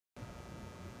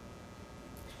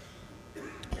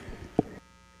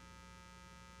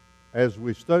As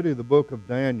we study the book of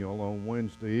Daniel on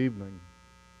Wednesday evening,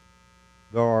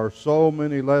 there are so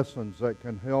many lessons that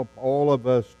can help all of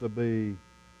us to be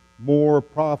more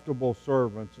profitable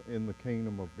servants in the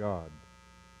kingdom of God.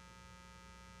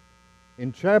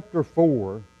 In chapter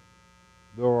 4,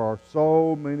 there are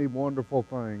so many wonderful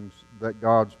things that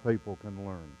God's people can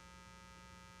learn.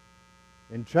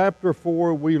 In chapter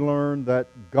 4, we learn that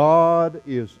God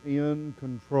is in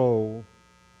control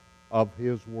of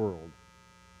His world.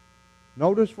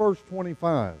 Notice verse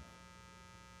 25.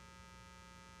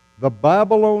 The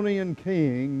Babylonian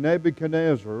king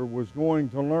Nebuchadnezzar was going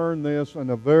to learn this in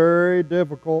a very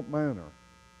difficult manner.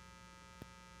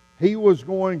 He was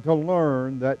going to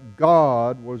learn that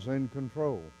God was in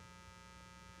control.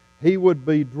 He would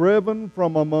be driven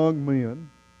from among men.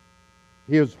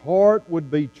 His heart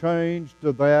would be changed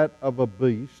to that of a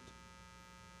beast.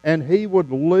 And he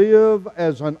would live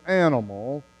as an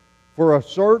animal for a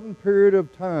certain period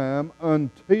of time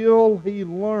until he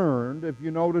learned, if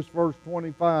you notice verse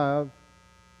 25,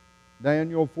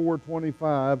 Daniel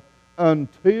 4:25,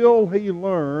 until he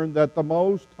learned that the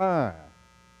Most High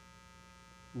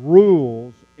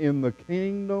rules in the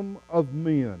kingdom of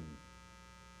men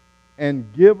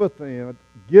and giveth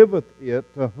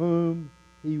it to whom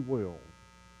He will.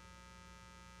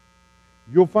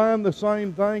 You'll find the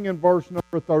same thing in verse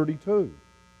number 32.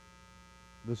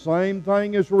 The same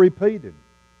thing is repeated.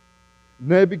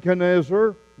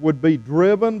 Nebuchadnezzar would be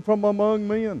driven from among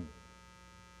men,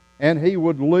 and he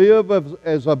would live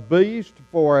as a beast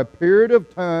for a period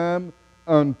of time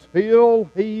until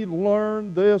he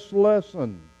learned this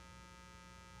lesson.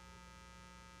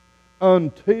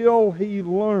 Until he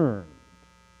learned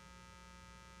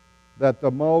that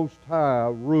the Most High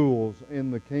rules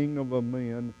in the kingdom of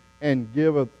men and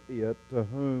giveth it to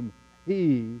whom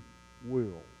He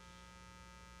wills.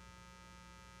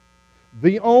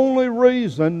 The only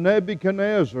reason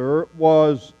Nebuchadnezzar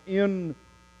was in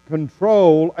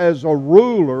control as a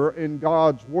ruler in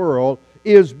God's world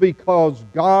is because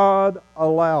God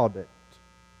allowed it.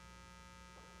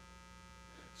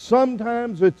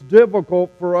 Sometimes it's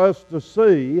difficult for us to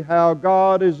see how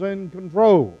God is in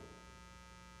control.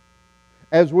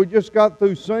 As we just got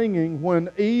through singing, when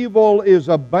evil is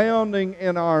abounding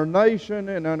in our nation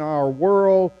and in our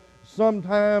world,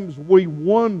 sometimes we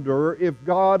wonder if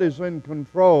God is in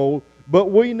control, but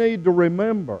we need to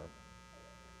remember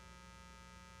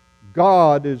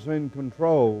God is in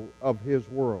control of His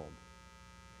world.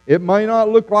 It may not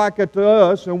look like it to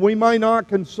us, and we may not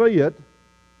can see it,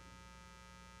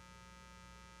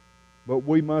 but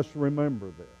we must remember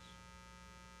this.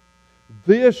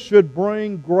 This should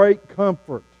bring great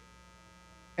comfort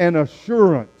and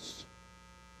assurance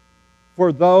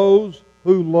for those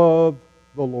who love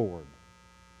the Lord.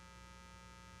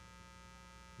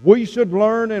 We should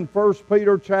learn in 1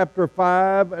 Peter chapter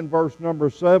 5 and verse number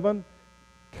 7,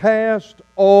 cast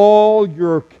all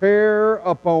your care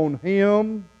upon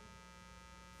Him,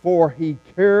 for He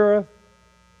careth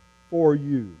for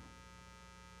you.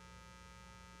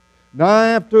 Now I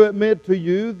have to admit to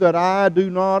you that I do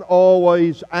not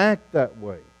always act that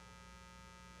way.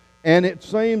 And it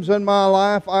seems in my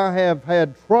life I have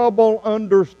had trouble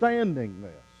understanding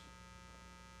this.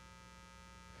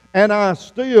 And I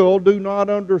still do not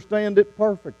understand it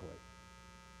perfectly.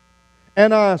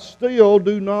 And I still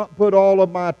do not put all of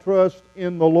my trust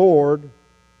in the Lord,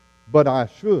 but I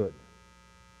should.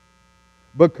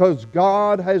 Because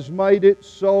God has made it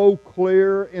so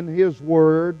clear in His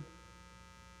Word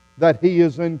that He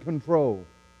is in control,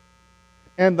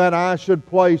 and that I should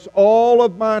place all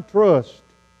of my trust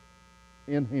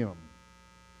in Him.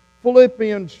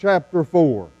 Philippians chapter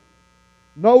 4.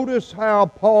 Notice how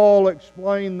Paul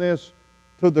explained this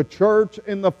to the church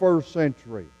in the first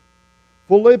century.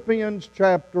 Philippians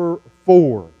chapter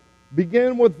 4.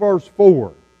 Begin with verse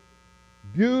 4.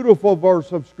 Beautiful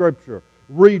verse of Scripture.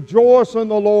 Rejoice in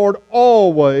the Lord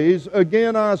always.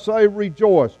 Again I say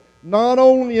rejoice. Not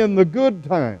only in the good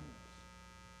times.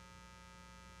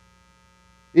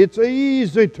 It's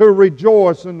easy to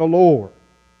rejoice in the Lord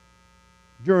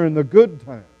during the good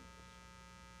times.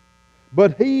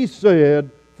 But he said,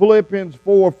 Philippians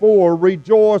 4:4,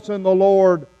 rejoice in the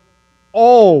Lord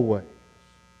always.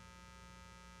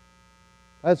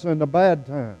 That's in the bad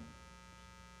times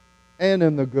and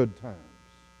in the good times.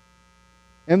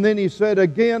 And then he said,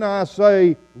 again I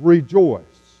say rejoice.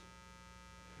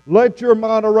 Let your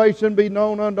moderation be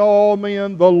known unto all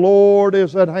men, the Lord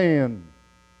is at hand.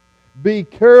 Be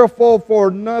careful for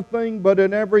nothing, but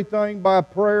in everything by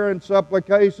prayer and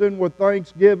supplication with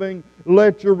thanksgiving,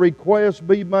 let your requests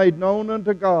be made known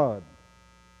unto God.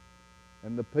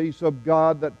 And the peace of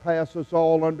God that passeth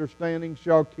all understanding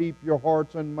shall keep your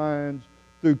hearts and minds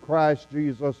through Christ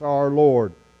Jesus our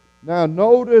Lord. Now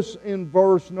notice in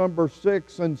verse number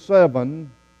 6 and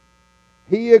 7,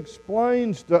 he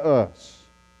explains to us,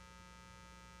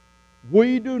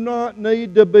 we do not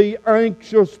need to be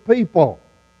anxious people.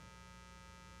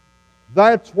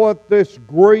 That's what this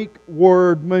Greek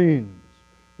word means,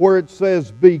 where it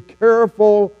says, be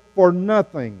careful for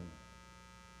nothing.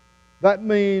 That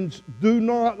means do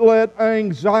not let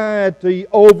anxiety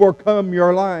overcome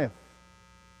your life.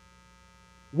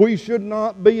 We should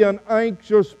not be an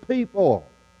anxious people,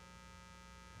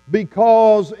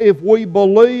 because if we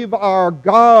believe our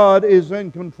God is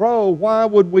in control, why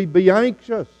would we be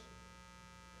anxious?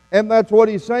 And that's what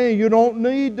he's saying. You don't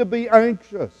need to be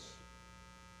anxious,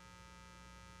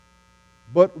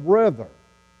 but rather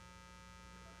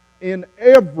in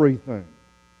everything,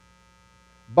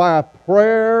 by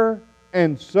prayer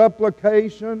and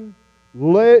supplication,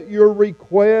 let your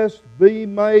request be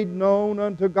made known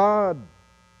unto God.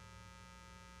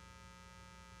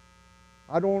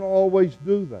 I don't always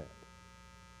do that.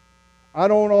 I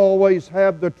don't always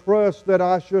have the trust that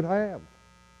I should have.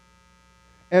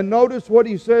 And notice what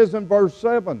he says in verse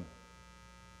 7.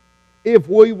 If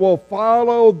we will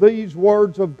follow these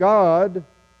words of God,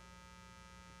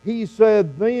 he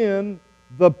said, then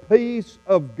the peace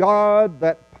of God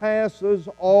that passes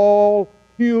all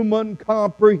human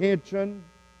comprehension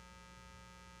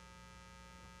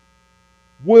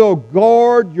will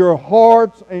guard your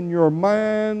hearts and your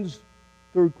minds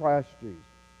through Christ Jesus.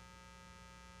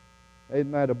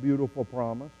 Isn't that a beautiful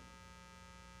promise?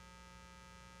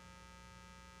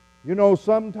 You know,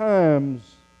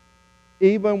 sometimes,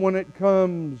 even when it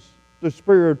comes to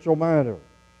spiritual matters,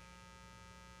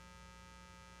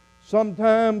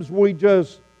 sometimes we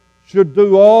just should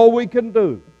do all we can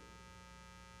do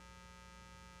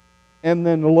and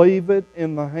then leave it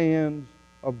in the hands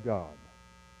of God.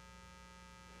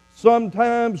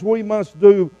 Sometimes we must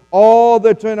do all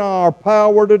that's in our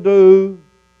power to do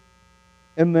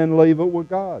and then leave it with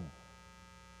God.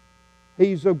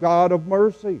 He's a God of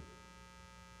mercy,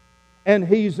 and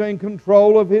He's in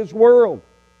control of His world.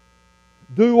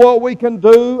 Do what we can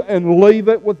do and leave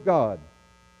it with God,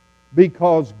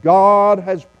 because God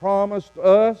has promised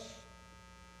us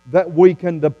that we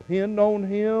can depend on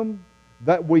Him,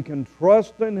 that we can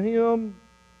trust in Him,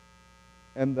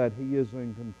 and that He is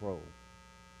in control.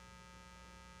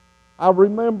 I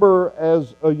remember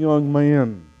as a young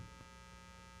man,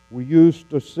 we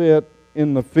used to sit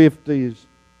in the 50s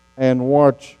and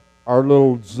watch our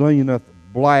little Zenith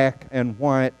black and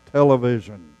white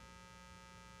television.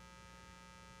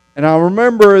 And I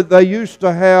remember they used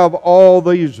to have all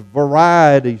these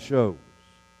variety shows.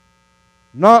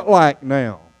 Not like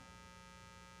now.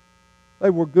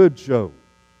 They were good shows.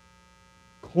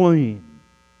 Clean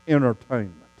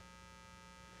entertainment.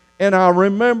 And I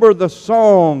remember the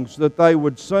songs that they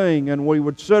would sing, and we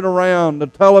would sit around the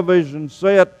television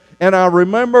set, and I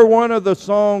remember one of the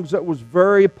songs that was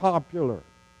very popular.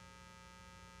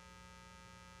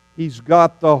 He's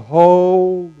got the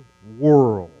whole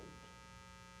world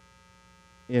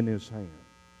in His hands.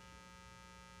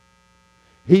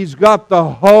 He's got the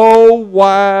whole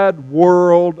wide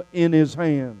world in His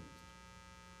hands.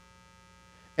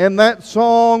 And that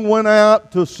song went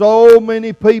out to so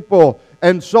many people,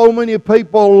 and so many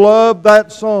people loved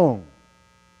that song.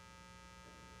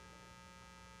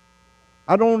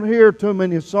 I don't hear too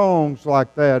many songs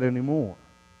like that anymore.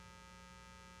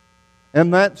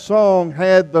 And that song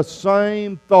had the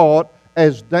same thought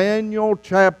as Daniel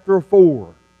chapter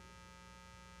 4.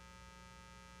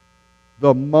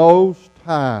 The Most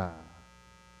High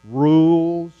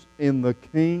rules in the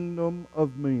kingdom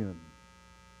of men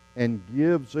and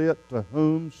gives it to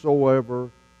whomsoever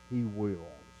He wills.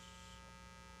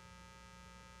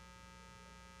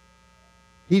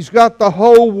 He's got the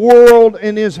whole world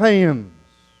in His hands.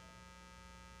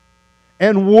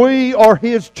 And we are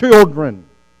His children.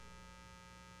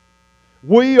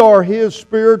 We are His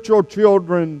spiritual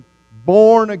children,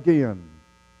 born again.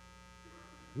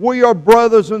 We are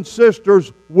brothers and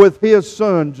sisters with His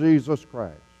Son, Jesus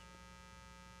Christ.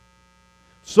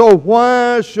 So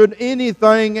why should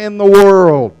anything in the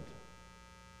world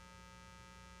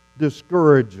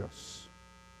discourage us?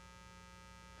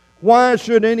 Why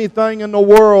should anything in the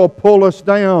world pull us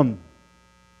down?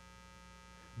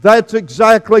 That's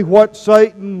exactly what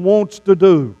Satan wants to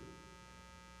do.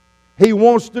 He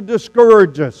wants to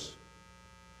discourage us.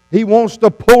 He wants to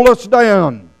pull us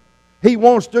down. He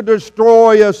wants to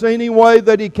destroy us any way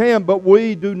that he can, but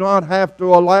we do not have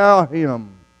to allow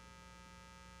him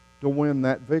to win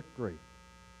that victory.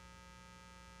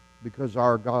 because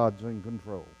our God's in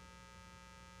control.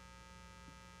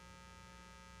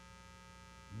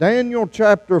 Daniel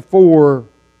chapter 4,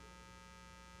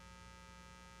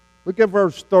 look at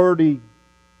verse 30,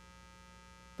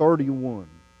 31,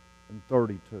 and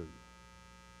 32.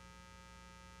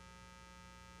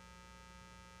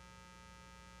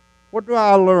 What do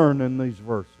I learn in these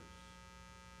verses?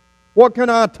 What can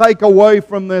I take away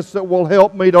from this that will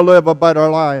help me to live a better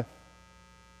life?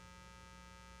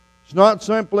 It's not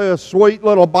simply a sweet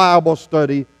little Bible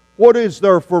study. What is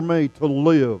there for me to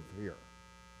live here?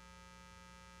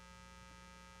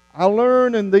 I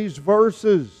learn in these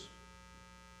verses,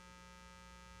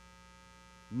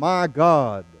 my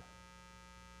God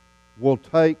will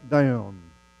take down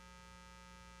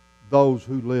those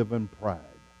who live in pride.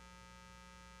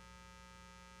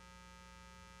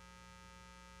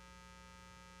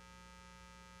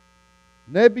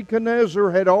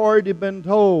 Nebuchadnezzar had already been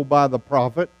told by the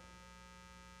prophet,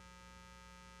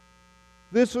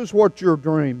 this is what your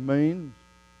dream means.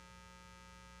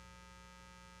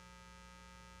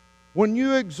 When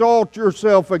you exalt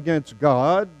yourself against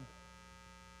God,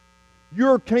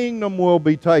 your kingdom will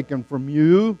be taken from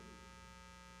you,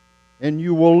 and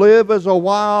you will live as a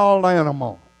wild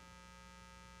animal.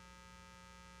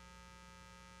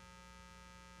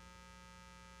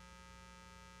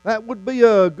 That would be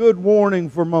a good warning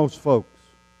for most folks,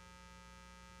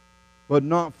 but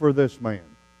not for this man.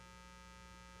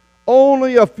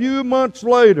 Only a few months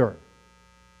later,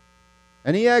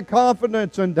 and he had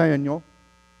confidence in Daniel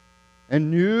and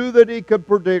knew that he could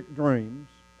predict dreams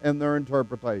and their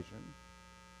interpretation.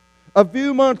 A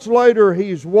few months later,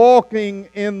 he's walking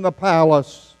in the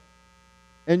palace,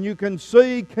 and you can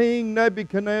see King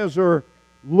Nebuchadnezzar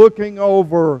looking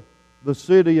over the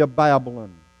city of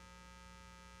Babylon,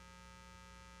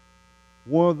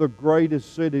 one of the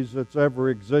greatest cities that's ever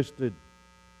existed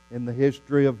in the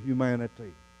history of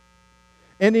humanity.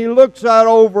 And he looks out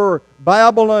over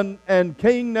Babylon, and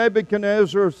King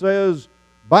Nebuchadnezzar says,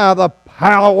 by the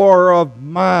power of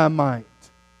my might,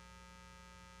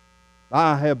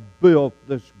 I have built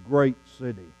this great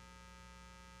city.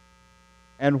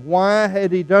 And why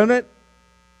had he done it?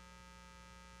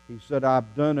 He said,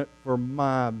 I've done it for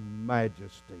my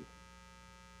majesty.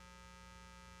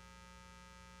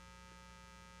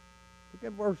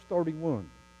 Look at verse 31.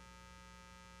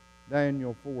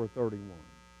 Daniel 4:31.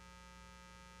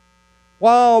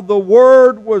 While the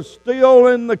word was still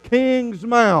in the king's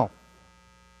mouth,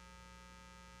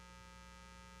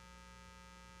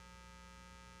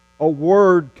 a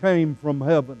word came from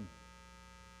heaven.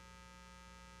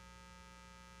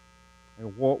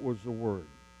 And what was the word?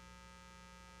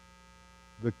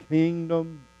 The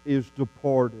kingdom is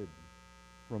departed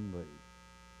from thee.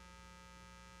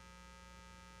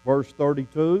 Verse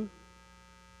 32,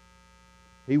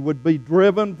 he would be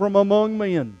driven from among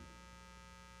men.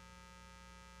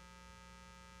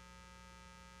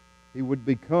 He would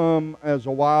become as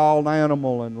a wild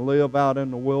animal and live out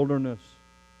in the wilderness.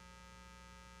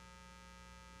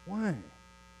 Why?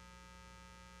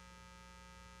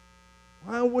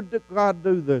 Why would God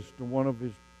do this to one of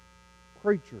His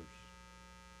creatures?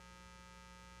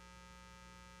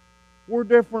 We're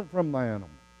different from the animals.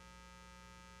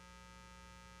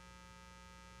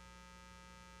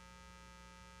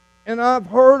 And I've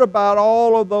heard about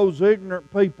all of those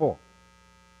ignorant people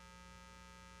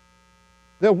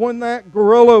that when that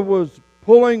gorilla was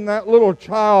pulling that little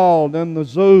child in the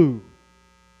zoo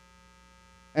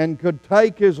and could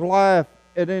take his life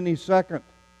at any second,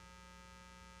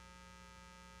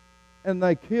 and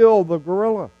they killed the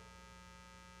gorilla.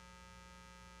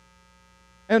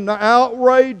 And the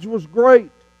outrage was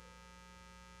great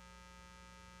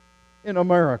in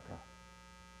America.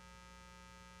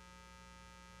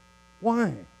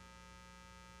 Why?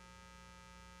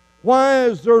 Why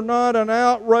is there not an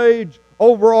outrage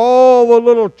over all the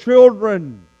little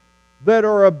children that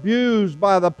are abused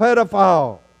by the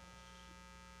pedophiles?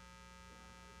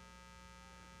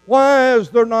 Why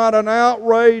is there not an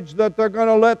outrage that they're going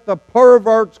to let the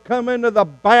perverts come into the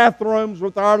bathrooms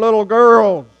with our little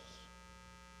girls?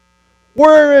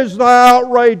 Where is the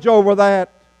outrage over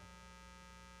that?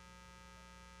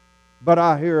 But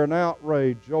I hear an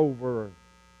outrage over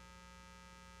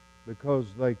because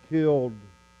they killed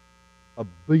a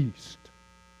beast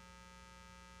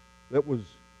that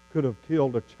could have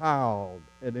killed a child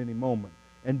at any moment.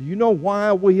 And do you know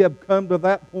why we have come to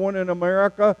that point in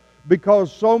America?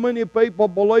 Because so many people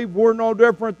believe we're no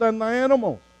different than the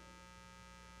animals.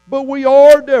 But we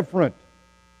are different.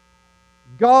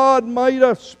 God made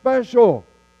us special.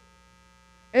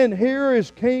 And here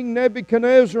is King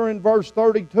Nebuchadnezzar in verse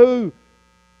 32,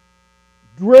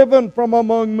 driven from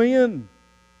among men.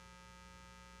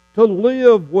 to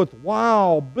live with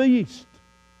wild beasts.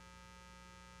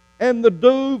 And the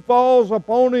dew falls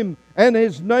upon him, and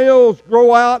his nails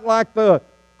grow out like the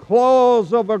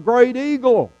claws of a great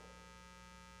eagle.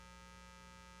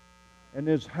 And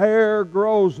his hair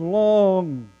grows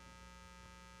long,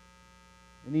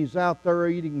 and he's out there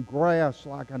eating grass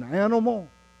like an animal.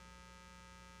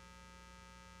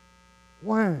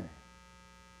 Why?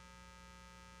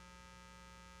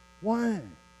 Why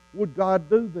would God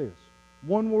do this?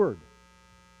 One word.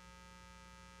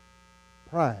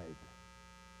 Pride.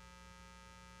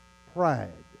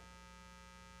 Pride.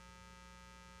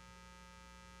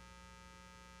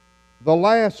 The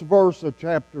last verse of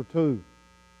chapter 4.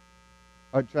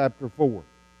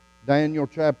 Daniel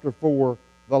chapter 4,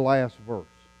 the last verse.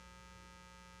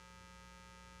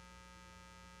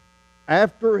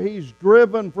 After he's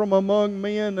driven from among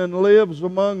men and lives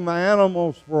among the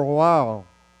animals for a while,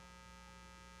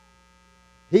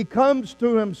 he comes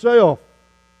to himself,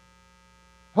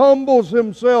 humbles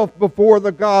himself before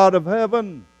the God of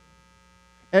heaven,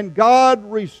 and God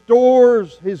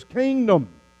restores his kingdom.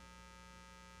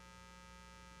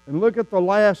 And look at the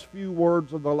last few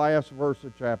words of the last verse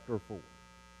of chapter 4.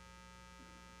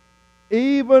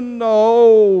 Even the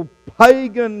old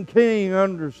pagan king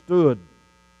understood,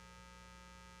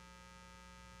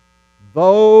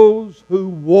 those who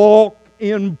walk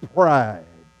in pride,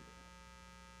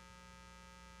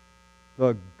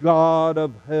 the God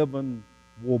of heaven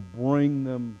will bring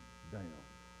them down.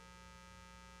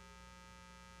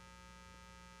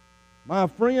 My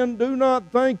friend, do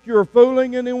not think you're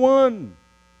fooling anyone.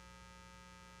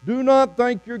 Do not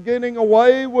think you're getting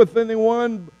away with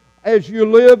anyone as you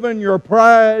live in your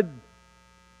pride.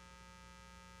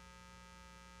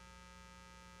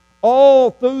 All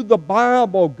through the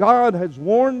Bible, God has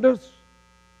warned us.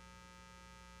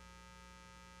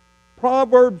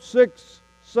 Proverbs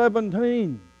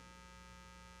 6:17.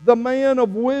 The man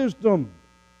of wisdom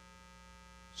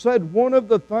said one of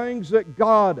the things that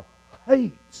God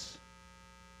hates.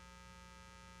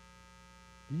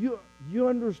 You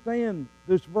understand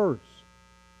this verse?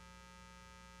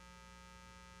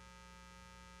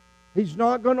 He's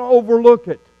not going to overlook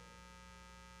it.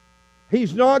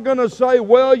 He's not going to say,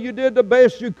 well, you did the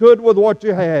best you could with what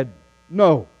you had.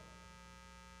 No.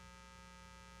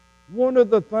 One of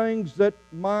the things that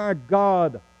my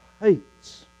God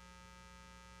hates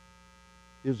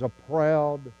is a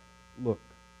proud look.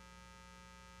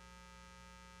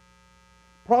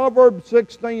 Proverbs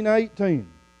 16:18.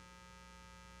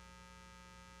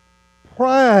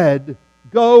 Pride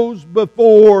goes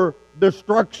before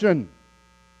destruction,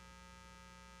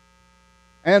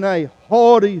 and a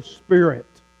haughty spirit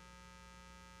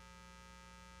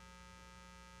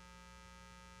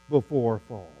before a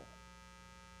fall.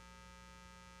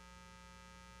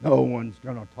 No one's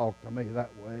going to talk to me that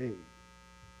way.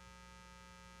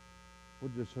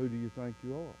 Well, just who do you think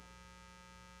you are?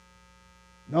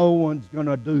 No one's going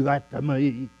to do that to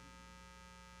me.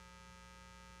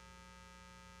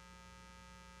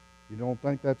 You don't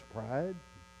think that's pride?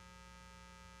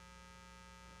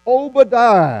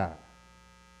 Obadiah.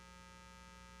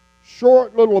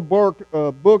 Short little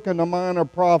book in the Minor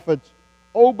Prophets.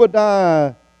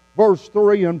 Obadiah, verse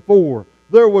 3 and 4.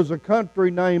 There was a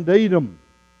country named Edom.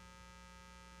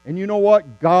 And you know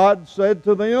what God said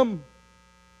to them?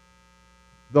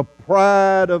 The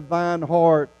pride of thine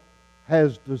heart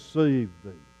has deceived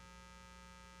thee.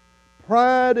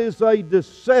 Pride is a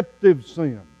deceptive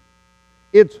sin.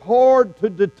 It's hard to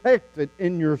detect it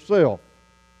in yourself.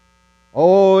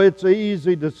 Oh, it's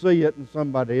easy to see it in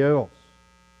somebody else.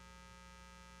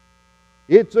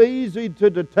 It's easy to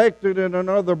detect it in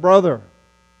another brother.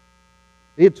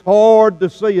 It's hard to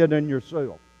see it in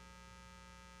yourself.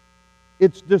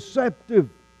 It's deceptive.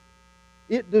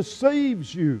 It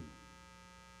deceives you.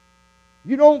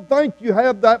 You don't think you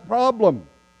have that problem.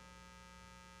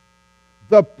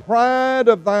 The pride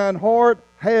of thine heart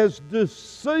has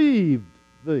deceived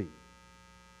thee.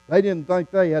 They didn't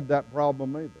think they had that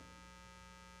problem either.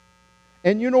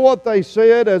 And you know what they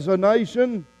said as a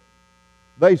nation?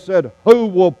 They said, who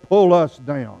will pull us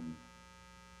down?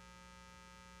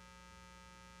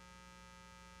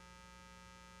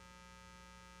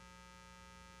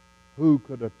 Who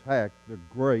could attack the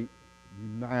great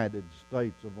United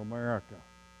States of America?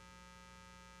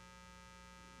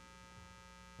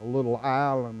 A little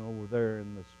island over there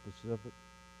in the Pacific.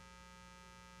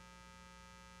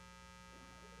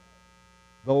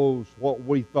 Those what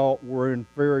we thought were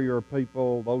inferior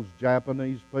people, those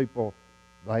Japanese people,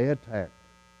 they attacked.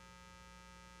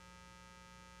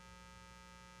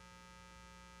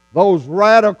 Those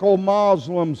radical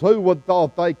Muslims, who would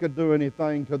thought they could do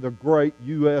anything to the great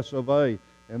U.S. of A.?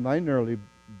 And they nearly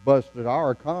busted our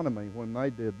economy when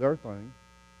they did their thing.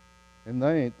 And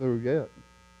they ain't through yet.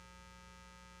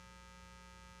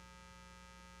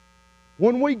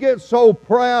 When we get so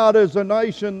proud as a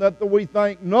nation that we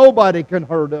think nobody can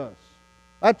hurt us.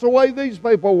 That's the way these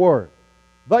people were.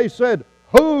 They said,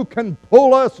 who can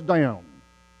pull us down?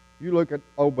 You look at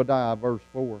Obadiah verse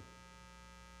 4.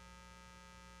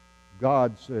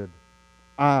 God said,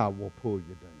 I will pull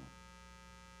you down.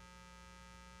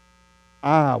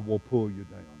 I will pull you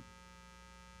down.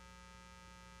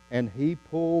 And He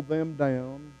pulled them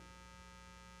down,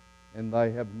 and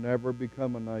they have never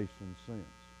become a nation since.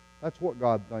 That's what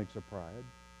God thinks of pride.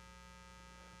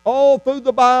 All through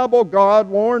the Bible, God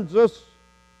warns us.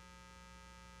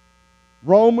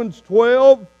 Romans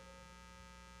 12,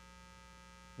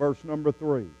 verse number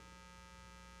 3.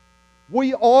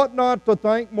 We ought not to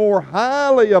think more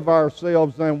highly of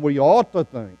ourselves than we ought to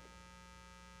think,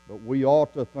 but we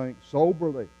ought to think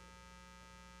soberly.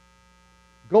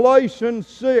 Galatians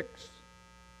 6,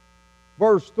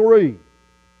 verse 3.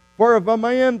 For if a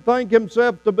man think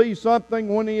himself to be something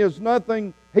when he is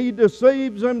nothing, he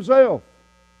deceives himself.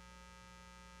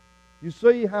 You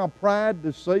see how pride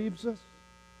deceives us?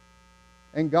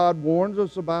 And God warns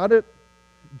us about it.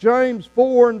 James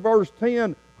 4 and verse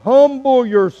 10, humble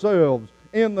yourselves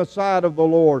in the sight of the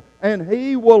Lord, and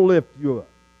He will lift you up.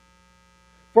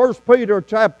 1 Peter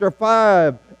chapter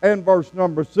 5 and verse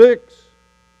number 6,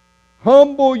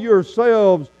 humble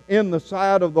yourselves in the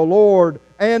sight of the Lord,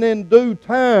 and in due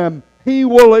time He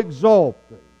will exalt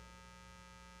thee.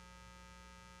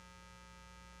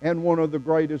 And one of the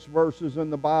greatest verses in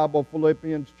the Bible,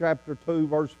 Philippians chapter 2,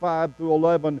 verse 5 through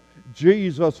 11,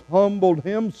 Jesus humbled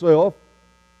Himself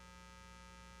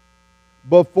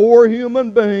before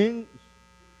human beings.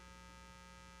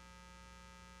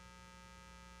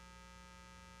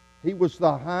 He was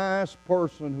the highest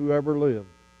person who ever lived.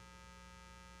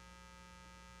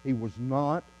 He was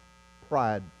not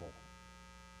prideful.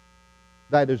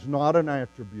 That is not an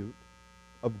attribute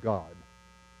of God.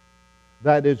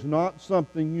 That is not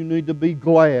something you need to be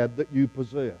glad that you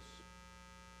possess.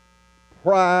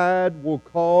 Pride will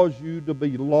cause you to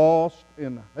be lost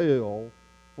in hell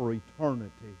for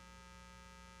eternity.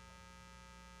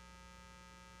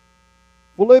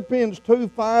 Philippians 2,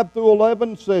 5 through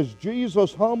 11 says,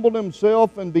 Jesus humbled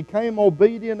Himself and became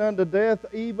obedient unto death,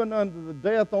 even unto the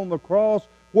death on the cross.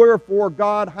 Wherefore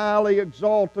God highly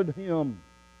exalted Him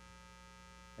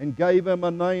and gave Him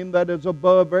a name that is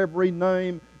above every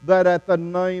name, that at the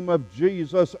name of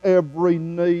Jesus every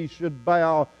knee should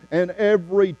bow and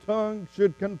every tongue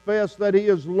should confess that He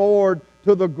is Lord,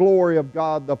 to the glory of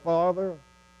God the Father.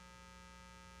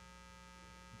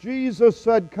 Jesus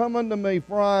said, come unto me,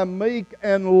 for I am meek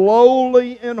and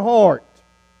lowly in heart.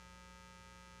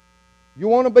 You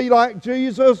want to be like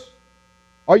Jesus,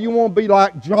 or you want to be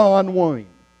like John Wayne?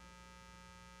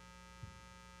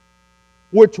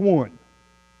 Which one?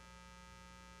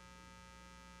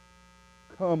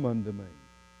 Come unto me.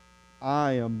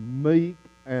 I am meek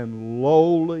and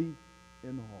lowly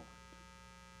in heart.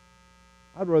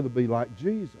 I'd rather be like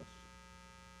Jesus.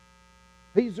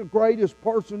 He's the greatest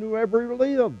person who ever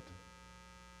lived.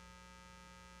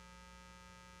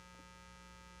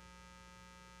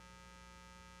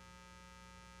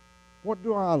 What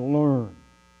do I learn?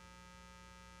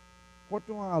 What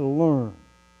do I learn?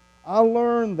 I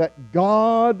learn that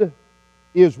God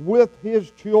is with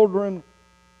His children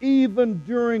even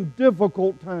during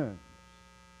difficult times.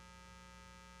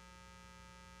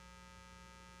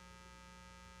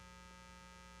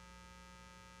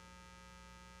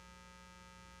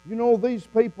 You know, these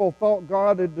people thought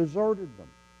God had deserted them.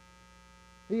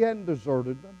 He hadn't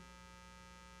deserted them.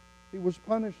 He was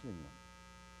punishing them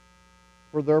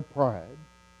for their pride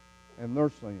and their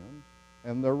sins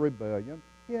and their rebellion.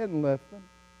 He hadn't left them.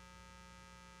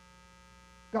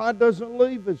 God doesn't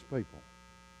leave His people.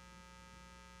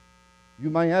 You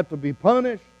may have to be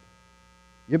punished.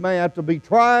 You may have to be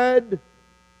tried.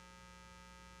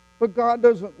 But God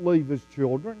doesn't leave His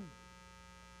children.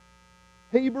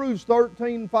 Hebrews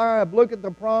 13:5, look at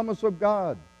the promise of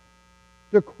God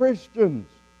to Christians.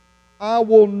 I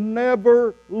will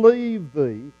never leave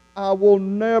thee. I will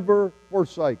never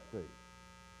forsake thee.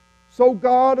 So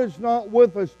God is not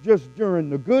with us just during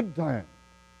the good times.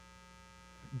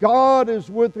 God is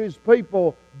with His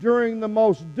people during the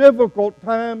most difficult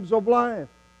times of life.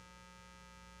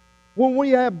 When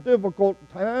we have difficult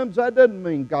times, that doesn't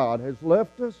mean God has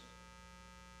left us.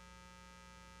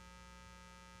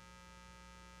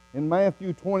 In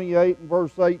Matthew 28 and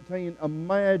verse 18,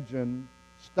 imagine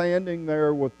standing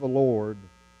there with the Lord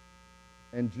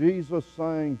and Jesus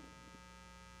saying,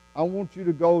 I want you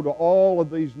to go to all of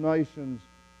these nations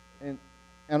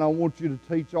And I want you to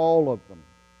teach all of them.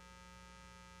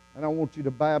 And I want you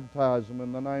to baptize them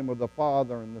in the name of the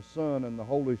Father and the Son and the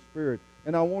Holy Spirit.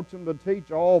 And I want them to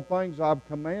teach all things I've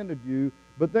commanded you.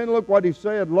 But then look what he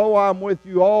said, Lo, I'm with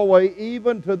you always,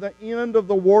 even to the end of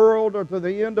the world or to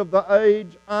the end of the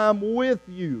age, I'm with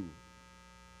you.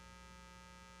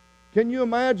 Can you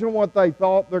imagine what they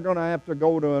thought? They're going to have to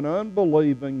go to an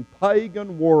unbelieving,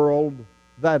 pagan world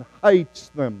that hates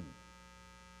them,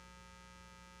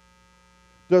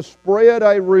 to spread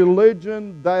a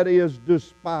religion that is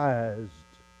despised.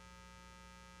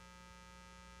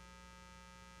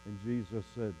 And Jesus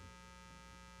said,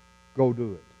 go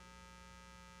do it.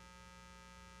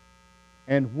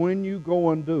 And when you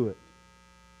go and do it,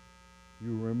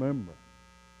 you remember,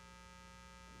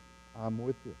 I'm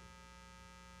with you.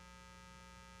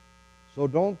 So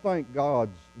don't think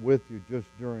God's with you just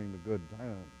during the good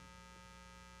times.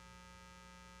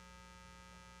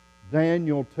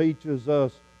 Daniel teaches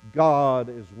us God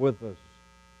is with us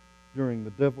during the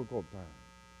difficult times.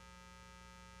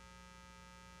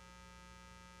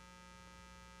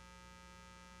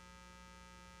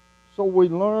 So we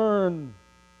learn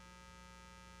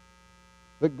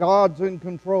that God's in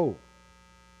control.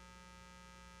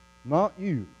 Not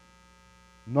you,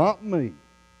 not me.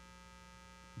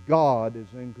 God is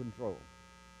in control.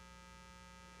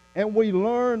 And we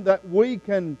learn that we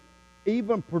can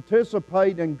even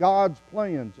participate in God's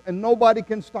plans, and nobody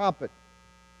can stop it.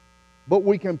 But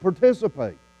we can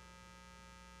participate.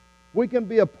 We can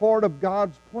be a part of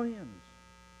God's plans.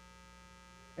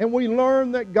 And we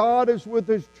learn that God is with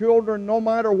His children no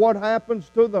matter what happens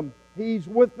to them. He's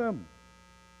with them.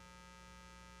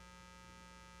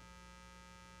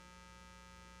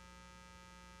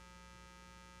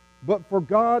 But for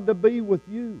God to be with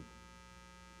you,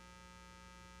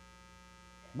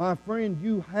 my friend,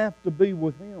 you have to be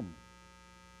with Him.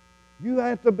 You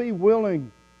have to be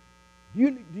willing.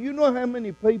 Do you know how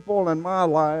many people in my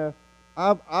life,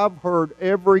 I've heard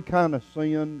every kind of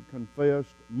sin confessed,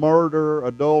 murder,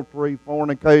 adultery,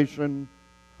 fornication.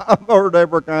 I've heard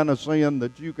every kind of sin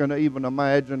that you can even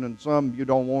imagine, and some you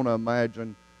don't want to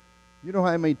imagine. You know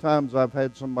how many times I've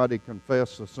had somebody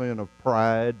confess the sin of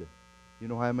pride? You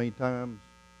know how many times?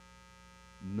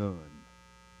 None.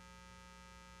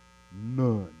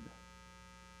 None.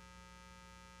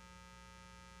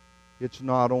 It's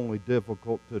not only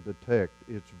difficult to detect,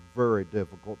 it's very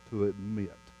difficult to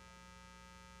admit.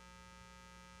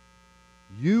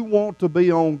 You want to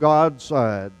be on God's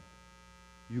side,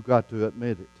 you got to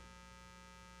admit it.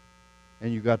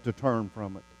 And you got to turn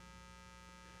from it.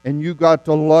 And you got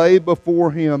to lay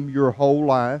before Him your whole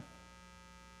life.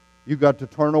 You've got to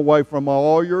turn away from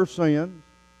all your sins,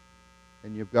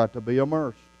 and you've got to be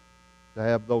immersed to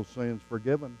have those sins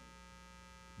forgiven.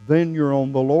 Then you're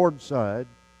on the Lord's side,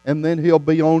 and then He'll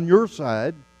be on your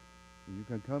side, and you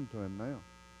can come to Him now.